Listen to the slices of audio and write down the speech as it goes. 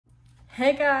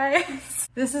Hey guys!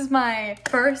 This is my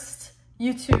first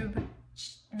YouTube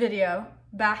video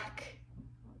back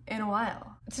in a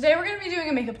while. Today we're gonna be doing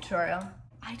a makeup tutorial.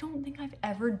 I don't think I've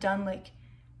ever done like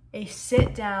a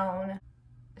sit down,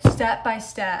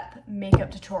 step-by-step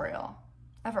makeup tutorial,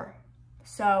 ever.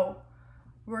 So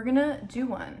we're gonna do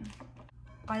one.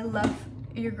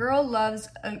 Your girl loves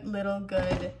a little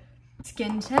good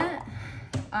skin tint.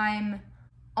 I'm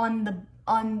on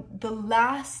the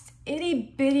last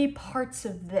itty bitty parts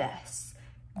of this.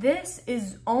 This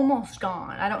is almost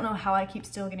gone. I don't know how I keep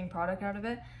still getting product out of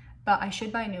it, but I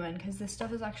should buy a new one because this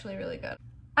stuff is actually really good.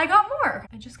 I got more.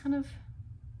 I just kind of,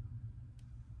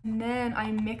 and then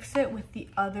I mix it with the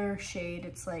other shade.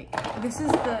 It's like, this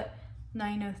is the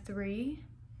 903.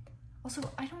 Also,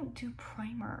 I don't do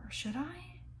primer, should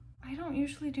I? I don't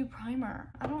usually do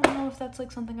primer. I don't know if that's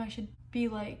like something I should be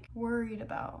like worried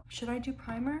about. Should I do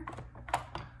primer?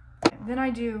 Then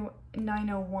I do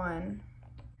 901.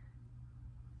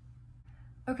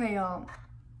 Okay, y'all,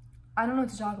 I don't know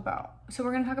what to talk about. So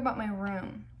we're gonna talk about my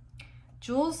room.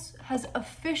 Jules has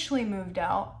officially moved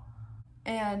out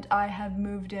and I have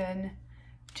moved in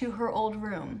to her old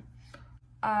room.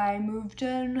 I moved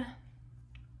in,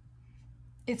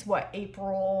 it's what,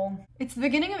 April? It's the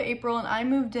beginning of April and I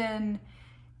moved in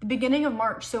the beginning of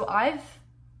March. So I've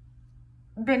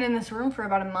been in this room for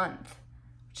about a month,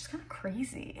 which is kind of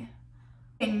crazy.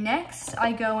 Okay, next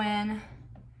I go in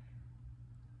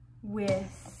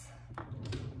with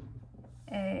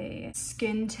a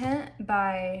skin tint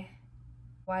by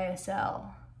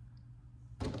YSL.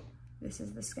 This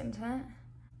is the skin tint.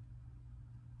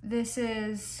 This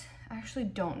is, I actually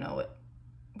don't know it.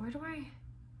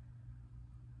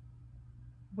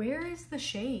 Where is the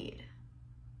shade?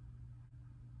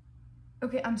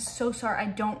 Okay, I'm so sorry. I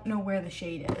don't know where the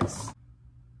shade is.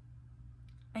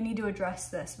 I need to address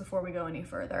this before we go any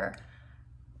further.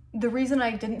 The reason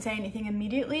I didn't say anything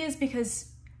immediately is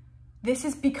because this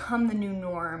has become the new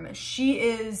norm. She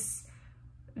is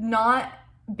not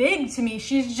big to me.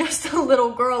 She's just a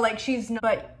little girl. Like she's not,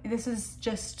 but this is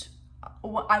just,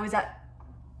 I was at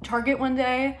Target one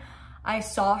day. I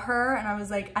saw her and I was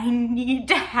like, I need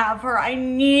to have her. I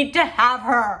need to have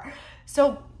her.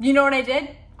 So you know what I did?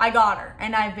 I got her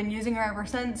and I've been using her ever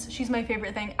since. She's my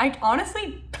favorite thing. I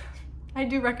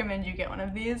do recommend you get one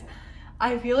of these.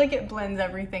 I feel like it blends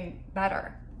everything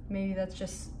better.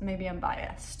 Maybe I'm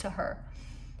biased to her.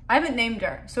 I haven't named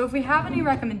her. So if we have any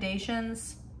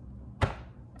recommendations,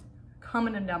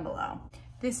 comment them down below.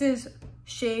 This is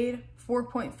shade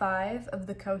 4.5 of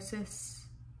the Kosas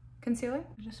concealer.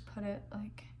 I just put it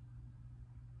like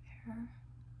here,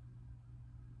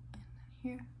 and then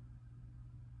here,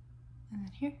 and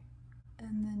then here,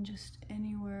 and then just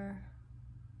anywhere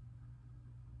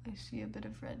I see a bit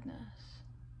of redness.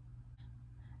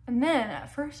 And then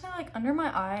at first I like under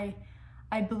my eye,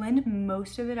 I blend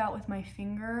most of it out with my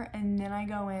finger and then I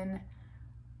go in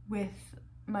with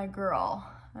my girl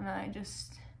and I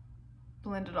just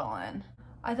blend it all in.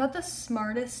 I thought the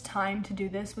smartest time to do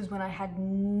this was when I had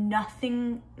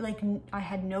nothing, like I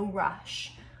had no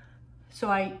rush. So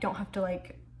I don't have to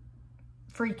like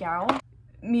freak out.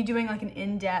 Me doing like an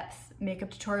in-depth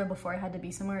makeup tutorial before I had to be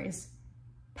somewhere is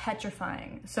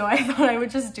petrifying. So I thought I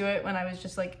would just do it when I was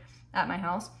just like at my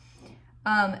house.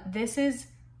 This is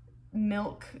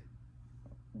Milk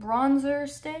bronzer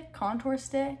stick, contour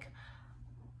stick.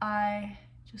 I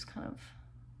just kind of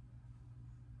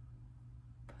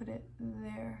put it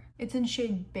there. It's in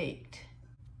shade Baked.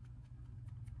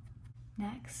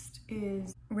 Next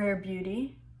is Rare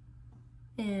Beauty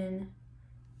in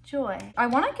Joy. I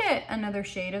want to get another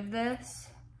shade of this.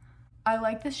 I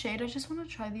like this shade. I just want to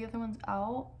try the other ones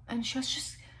out. And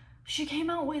she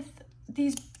came out with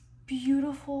these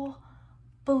beautiful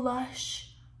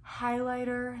blush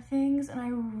highlighter things and I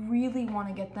really want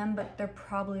to get them, but they're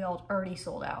probably all already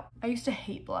sold out. I used to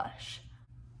hate blush.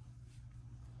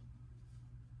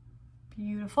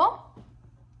 Beautiful.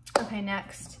 Okay,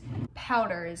 next.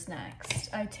 Powder is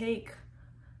next. I take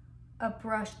a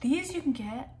brush. These you can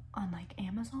get on like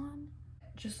Amazon.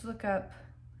 Just look up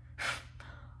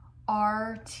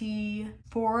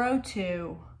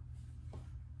RT402.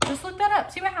 Just look that up,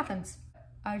 see what happens.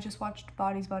 I just watched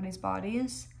Bodies, Bodies,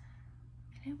 Bodies,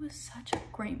 and it was such a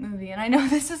great movie. And I know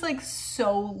this is like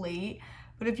so late,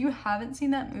 but if you haven't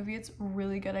seen that movie, it's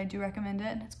really good. I do recommend it,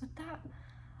 and it's with that.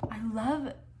 I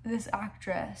love this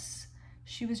actress.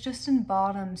 She was just in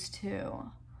Bottoms too.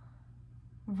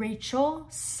 Rachel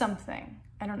something.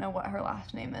 I don't know what her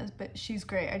last name is, but she's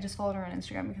great. I just followed her on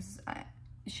Instagram because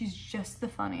she's just the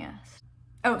funniest.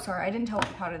 Oh, sorry, I didn't tell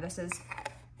what powder this is.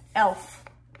 e.l.f.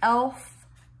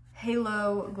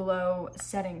 Halo Glow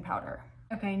Setting Powder.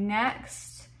 Okay,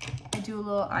 next, I do a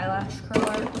little eyelash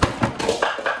curler.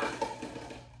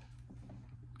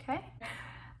 Okay.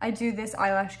 I do this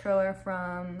eyelash curler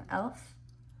from e.l.f.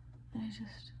 And I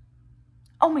just,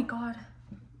 oh my God.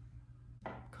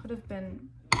 Could have been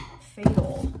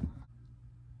fatal.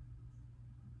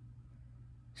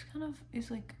 This kind of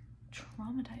is like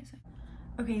traumatizing.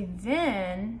 Okay,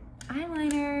 then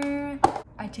eyeliner.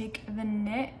 I take the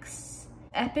NYX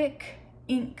Epic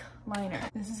Ink Liner.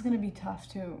 This is gonna be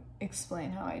tough to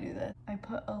explain how I do this. I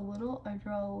draw a little,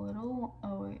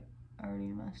 oh wait, I already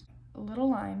messed. A little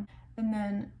line, and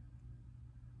then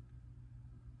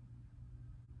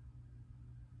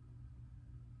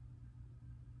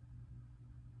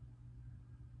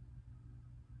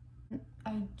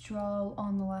I draw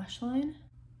on the lash line.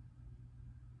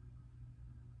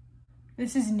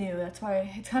 This is new, that's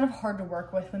why it's kind of hard to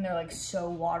work with when they're like so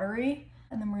watery.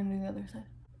 And then we're gonna do the other side.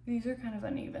 These are kind of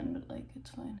uneven, but like, it's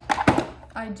fine.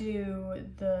 I do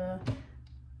the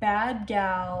Bad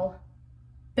Gal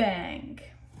Bang.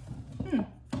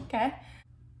 Okay.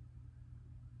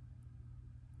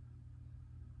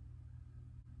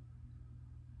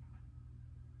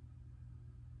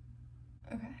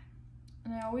 Okay.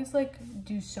 And I always like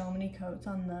do so many coats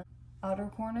on the outer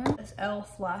corner. This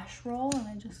e.l.f. lash roll, and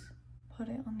I just put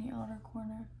it on the outer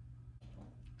corner.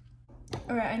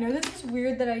 Okay, I know this is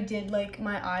weird that I did like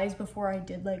my eyes before I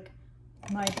did like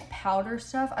my powder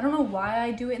stuff. I don't know why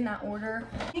I do it in that order.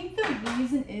 I think the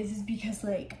reason is because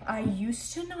like I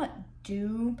used to not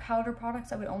do powder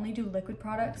products. I would only do liquid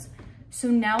products. So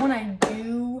now when I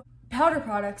do powder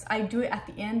products, I do it at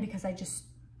the end because I just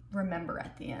remember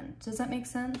at the end. Does that make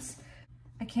sense?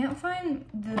 I can't find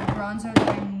the bronzer that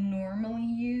I normally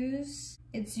use.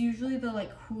 It's usually the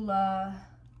like Hoola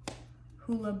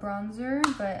bronzer,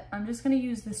 but I'm just gonna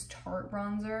use this Tarte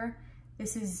bronzer.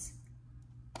 This is,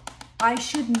 I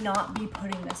should not be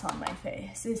putting this on my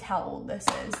face, is how old this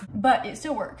is, but it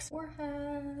still works.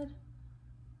 Forehead.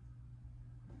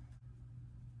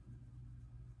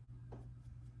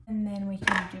 And then we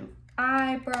can do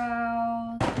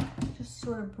eyebrows. Just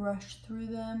sort of brush through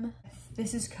them.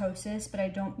 This is Kosas, but I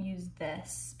don't use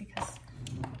this because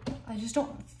I just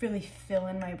don't really fill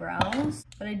in my brows,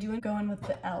 but I do go in with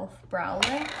the e.l.f. brow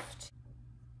lift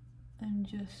and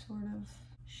just sort of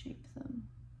shape them.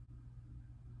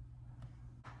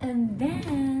 And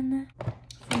then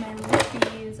for my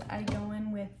lippies, I go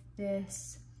in with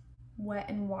this Wet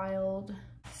n Wild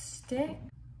stick,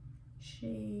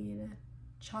 shade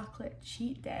Chocolate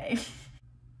Cheat Day.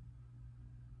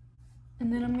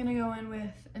 And then I'm gonna go in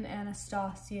with an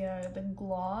Anastasia, the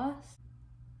gloss.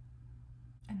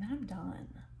 And then I'm done.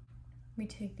 Let me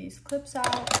take these clips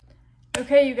out.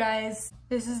 Okay, you guys,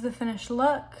 this is the finished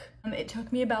look. It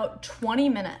took me about 20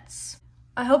 minutes.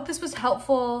 I hope this was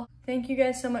helpful. Thank you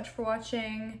guys so much for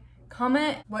watching.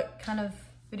 Comment what kind of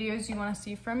videos you want to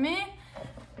see from me.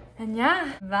 And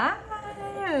yeah, bye,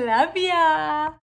 love ya.